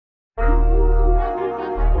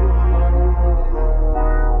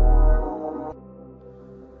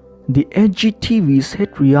The edgy TV's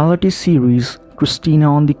hit reality series, Christina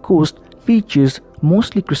on the Coast, features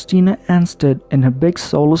mostly Christina Anstead in her big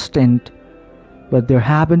solo stint. But there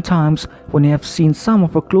have been times when I have seen some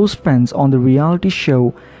of her close friends on the reality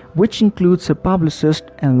show, which includes her publicist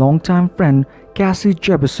and longtime friend Cassie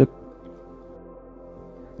Zebisch.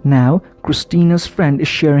 Now, Christina's friend is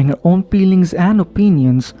sharing her own feelings and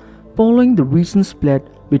opinions following the recent split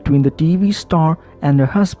between the TV star and her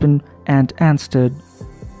husband, Ant Anstead.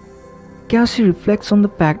 Cassie reflects on the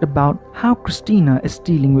fact about how Christina is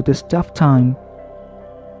dealing with this tough time.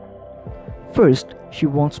 First, she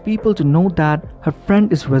wants people to know that her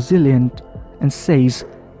friend is resilient and says,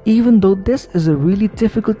 even though this is a really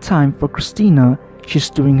difficult time for Christina, she's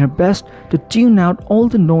doing her best to tune out all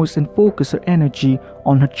the noise and focus her energy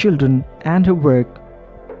on her children and her work.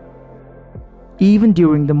 Even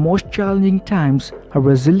during the most challenging times, her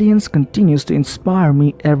resilience continues to inspire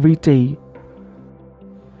me every day.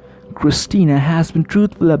 Christina has been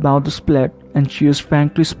truthful about the split, and she has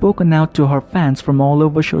frankly spoken out to her fans from all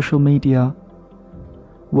over social media.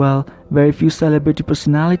 Well, very few celebrity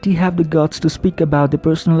personalities have the guts to speak about their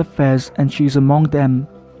personal affairs, and she is among them.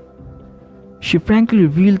 She frankly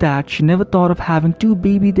revealed that she never thought of having two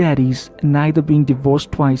baby daddies and neither being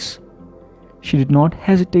divorced twice. She did not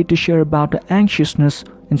hesitate to share about her anxiousness,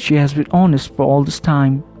 and she has been honest for all this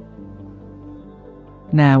time.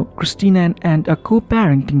 Now, Christina and Ant are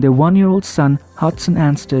co-parenting their 1-year-old son, Hudson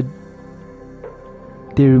Anstead.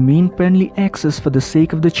 They remain friendly exes for the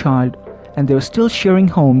sake of the child, and they are still sharing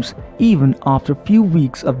homes even after a few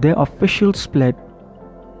weeks of their official split.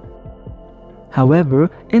 However,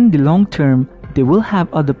 in the long term, they will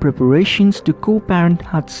have other preparations to co-parent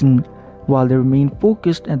Hudson, while they remain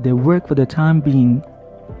focused at their work for the time being.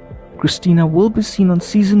 Christina will be seen on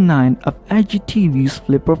Season 9 of IGTV's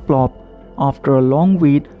Flip or Flop after a long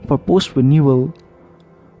wait for post-renewal.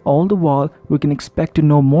 All the while, we can expect to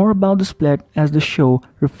know more about the split as the show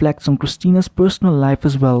reflects on Christina's personal life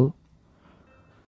as well.